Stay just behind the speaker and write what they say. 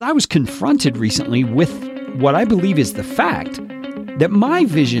I was confronted recently with what I believe is the fact that my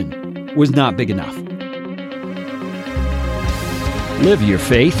vision was not big enough. Live your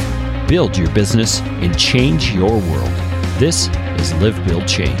faith, build your business, and change your world. This is Live, Build,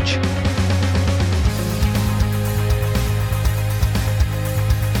 Change.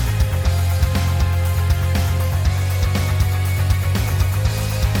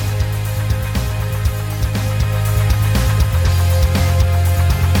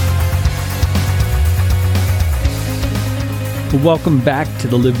 Welcome back to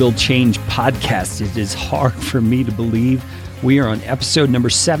the Live, Build, Change podcast. It is hard for me to believe we are on episode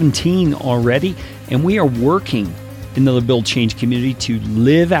number 17 already, and we are working in the Live, Build, Change community to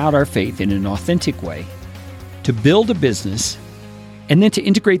live out our faith in an authentic way, to build a business, and then to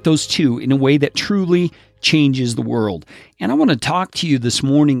integrate those two in a way that truly changes the world. And I want to talk to you this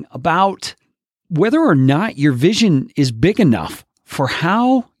morning about whether or not your vision is big enough for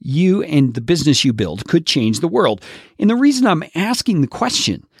how you and the business you build could change the world. And the reason I'm asking the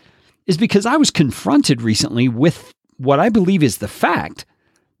question is because I was confronted recently with what I believe is the fact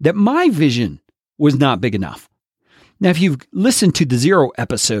that my vision was not big enough. Now, if you've listened to the Zero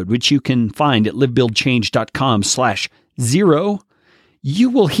episode, which you can find at livebuildchange.com/0, you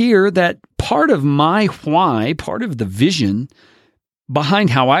will hear that part of my why, part of the vision behind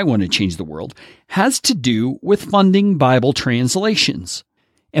how I want to change the world has to do with funding Bible translations.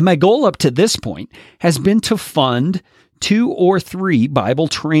 And my goal up to this point has been to fund 2 or 3 Bible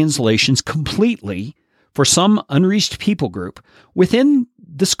translations completely for some unreached people group within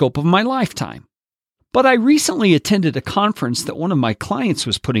the scope of my lifetime. But I recently attended a conference that one of my clients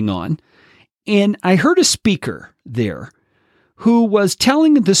was putting on, and I heard a speaker there who was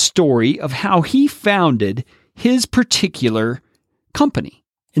telling the story of how he founded his particular company.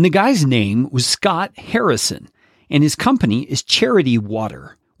 And the guy's name was Scott Harrison, and his company is Charity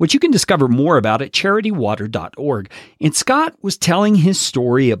Water, which you can discover more about at charitywater.org. And Scott was telling his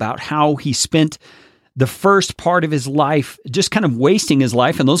story about how he spent the first part of his life just kind of wasting his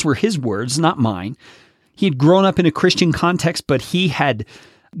life, and those were his words, not mine. He had grown up in a Christian context, but he had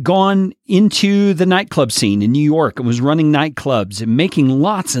gone into the nightclub scene in New York and was running nightclubs and making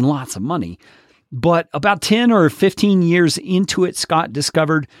lots and lots of money. But about 10 or 15 years into it, Scott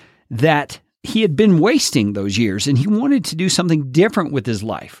discovered that he had been wasting those years and he wanted to do something different with his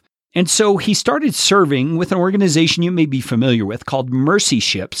life. And so he started serving with an organization you may be familiar with called Mercy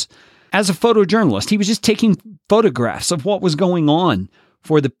Ships as a photojournalist. He was just taking photographs of what was going on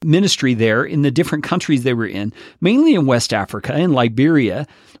for the ministry there in the different countries they were in, mainly in West Africa, and Liberia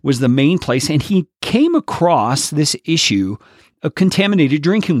was the main place. And he came across this issue of contaminated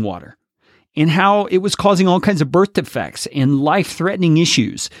drinking water, and how it was causing all kinds of birth defects and life-threatening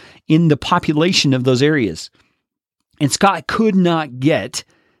issues in the population of those areas. And Scott could not get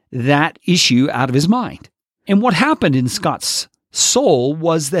that issue out of his mind. And what happened in Scott's soul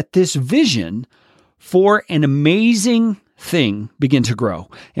was that this vision for an amazing thing began to grow.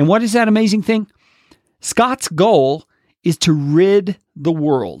 And what is that amazing thing? Scott's goal is to rid the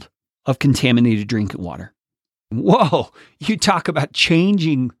world of contaminated drinking water. Whoa, you talk about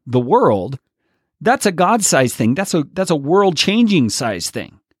changing the world. That's a God-sized thing. That's a world-changing size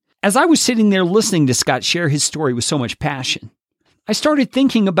thing. As I was sitting there listening to Scott share his story with so much passion, I started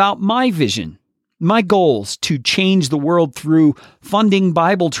thinking about my vision, my goals to change the world through funding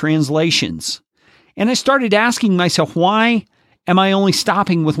Bible translations. And I started asking myself, why am I only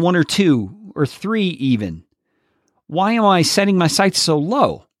stopping with 1 or 2 or 3 even? Why am I setting my sights so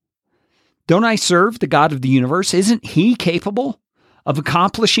low? Don't I serve the God of the universe? Isn't He capable of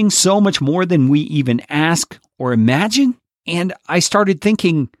accomplishing so much more than we even ask or imagine? And I started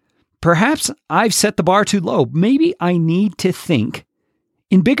thinking, perhaps I've set the bar too low. Maybe I need to think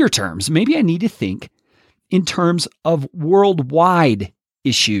in bigger terms. Maybe I need to think in terms of worldwide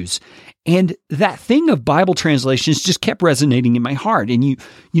issues. And that thing of Bible translations just kept resonating in my heart. And you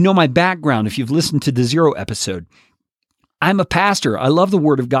know my background if you've listened to the Zero episode. I'm a pastor. I love the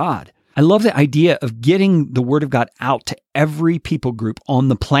Word of God. I love the idea of getting the Word of God out to every people group on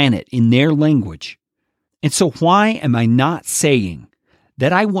the planet in their language. And so why am I not saying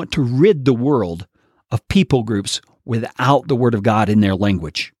that I want to rid the world of people groups without the Word of God in their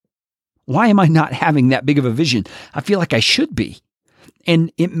language? Why am I not having that big of a vision? I feel like I should be.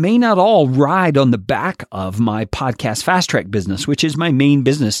 And it may not all ride on the back of my podcast Fast Track business, which is my main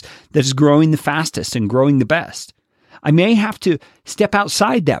business that is growing the fastest and growing the best. I may have to step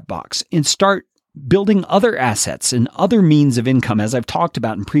outside that box and start building other assets and other means of income, as I've talked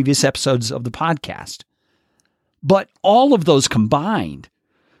about in previous episodes of the podcast. But all of those combined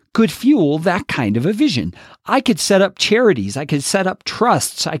could fuel that kind of a vision. I could set up charities. I could set up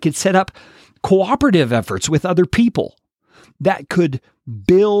trusts. I could set up cooperative efforts with other people that could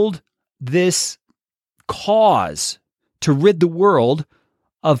build this cause to rid the world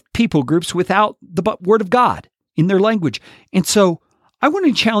of people groups without the word of God in their language. And so I want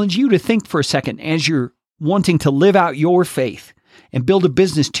to challenge you to think for a second as you're wanting to live out your faith and build a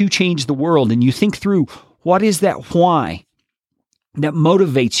business to change the world. And you think through, what is that why that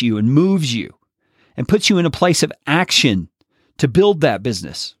motivates you and moves you and puts you in a place of action to build that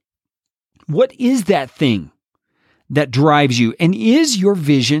business? What is that thing that drives you? And is your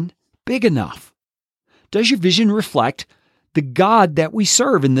vision big enough? Does your vision reflect the God that we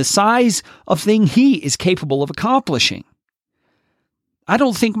serve and the size of thing He is capable of accomplishing? I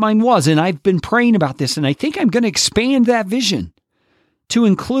don't think mine was, and I've been praying about this, and I think I'm going to expand that vision to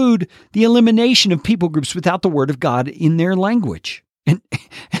include the elimination of people groups without the Word of God in their language. And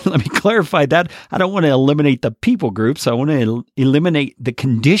let me clarify that. I don't want to eliminate the people groups. I want to eliminate the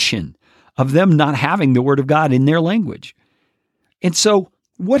condition of them not having the Word of God in their language. And so,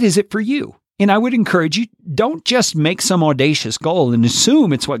 what is it for you? And I would encourage you, don't just make some audacious goal and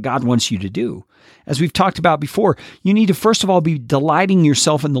assume it's what God wants you to do. As we've talked about before, you need to first of all be delighting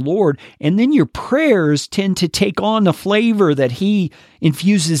yourself in the Lord, and then your prayers tend to take on the flavor that He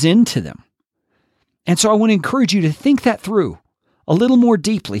infuses into them. And so I want to encourage you to think that through a little more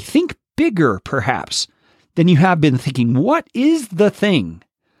deeply. Think bigger, perhaps, than you have been thinking. What is the thing,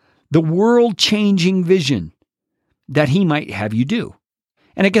 the world-changing vision that He might have you do?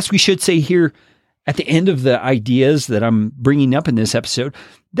 And I guess we should say here at the end of the ideas that I'm bringing up in this episode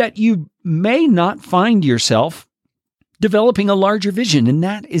that you may not find yourself developing a larger vision, and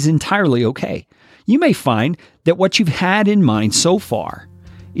that is entirely okay. You may find that what you've had in mind so far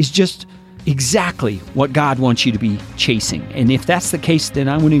is just exactly what God wants you to be chasing. And if that's the case, then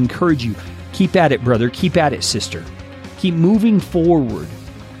I want to encourage you, keep at it, brother. Keep at it, sister. Keep moving forward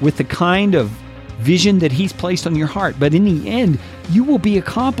with the kind of vision that He's placed on your heart. But in the end, you will be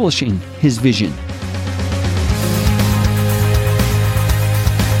accomplishing His vision.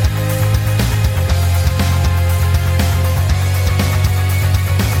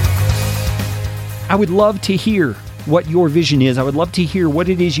 I would love to hear what your vision is. I would love to hear what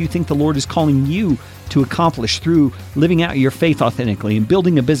it is you think the Lord is calling you to accomplish through living out your faith authentically and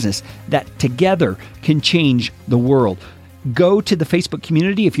building a business that together can change the world. Go to the Facebook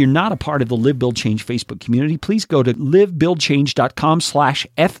community. If you're not a part of the Live, Build, Change Facebook community, please go to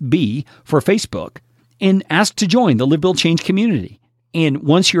livebuildchange.com/FB for Facebook and ask to join the Live, Build, Change community. And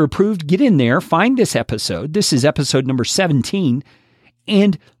once you're approved, get in there, find this episode. This is episode number 17.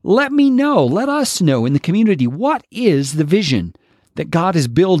 And let us know in the community, what is the vision that God is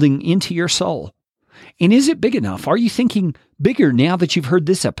building into your soul? And is it big enough? Are you thinking bigger now that you've heard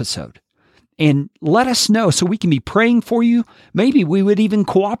this episode? And let us know so we can be praying for you. Maybe we would even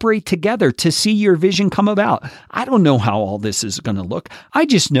cooperate together to see your vision come about. I don't know how all this is going to look. I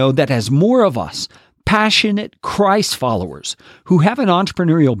just know that as more of us, passionate Christ followers who have an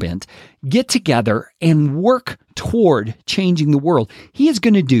entrepreneurial bent, get together and work toward changing the world, He is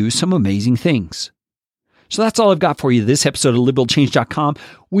going to do some amazing things. So that's all I've got for you this episode of livebuildchange.com.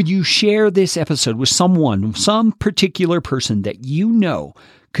 Would you share this episode with someone, some particular person that you know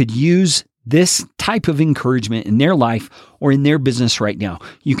could use this type of encouragement in their life or in their business right now?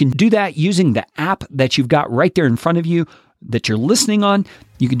 You can do that using the app that you've got right there in front of you that you're listening on.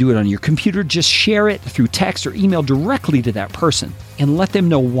 You can do it on your computer. Just share it through text or email directly to that person and let them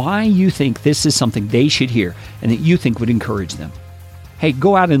know why you think this is something they should hear and that you think would encourage them. Hey,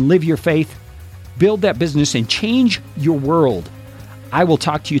 go out and live your faith, build that business, and change your world. I will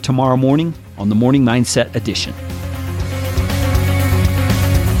talk to you tomorrow morning on the Morning Mindset Edition.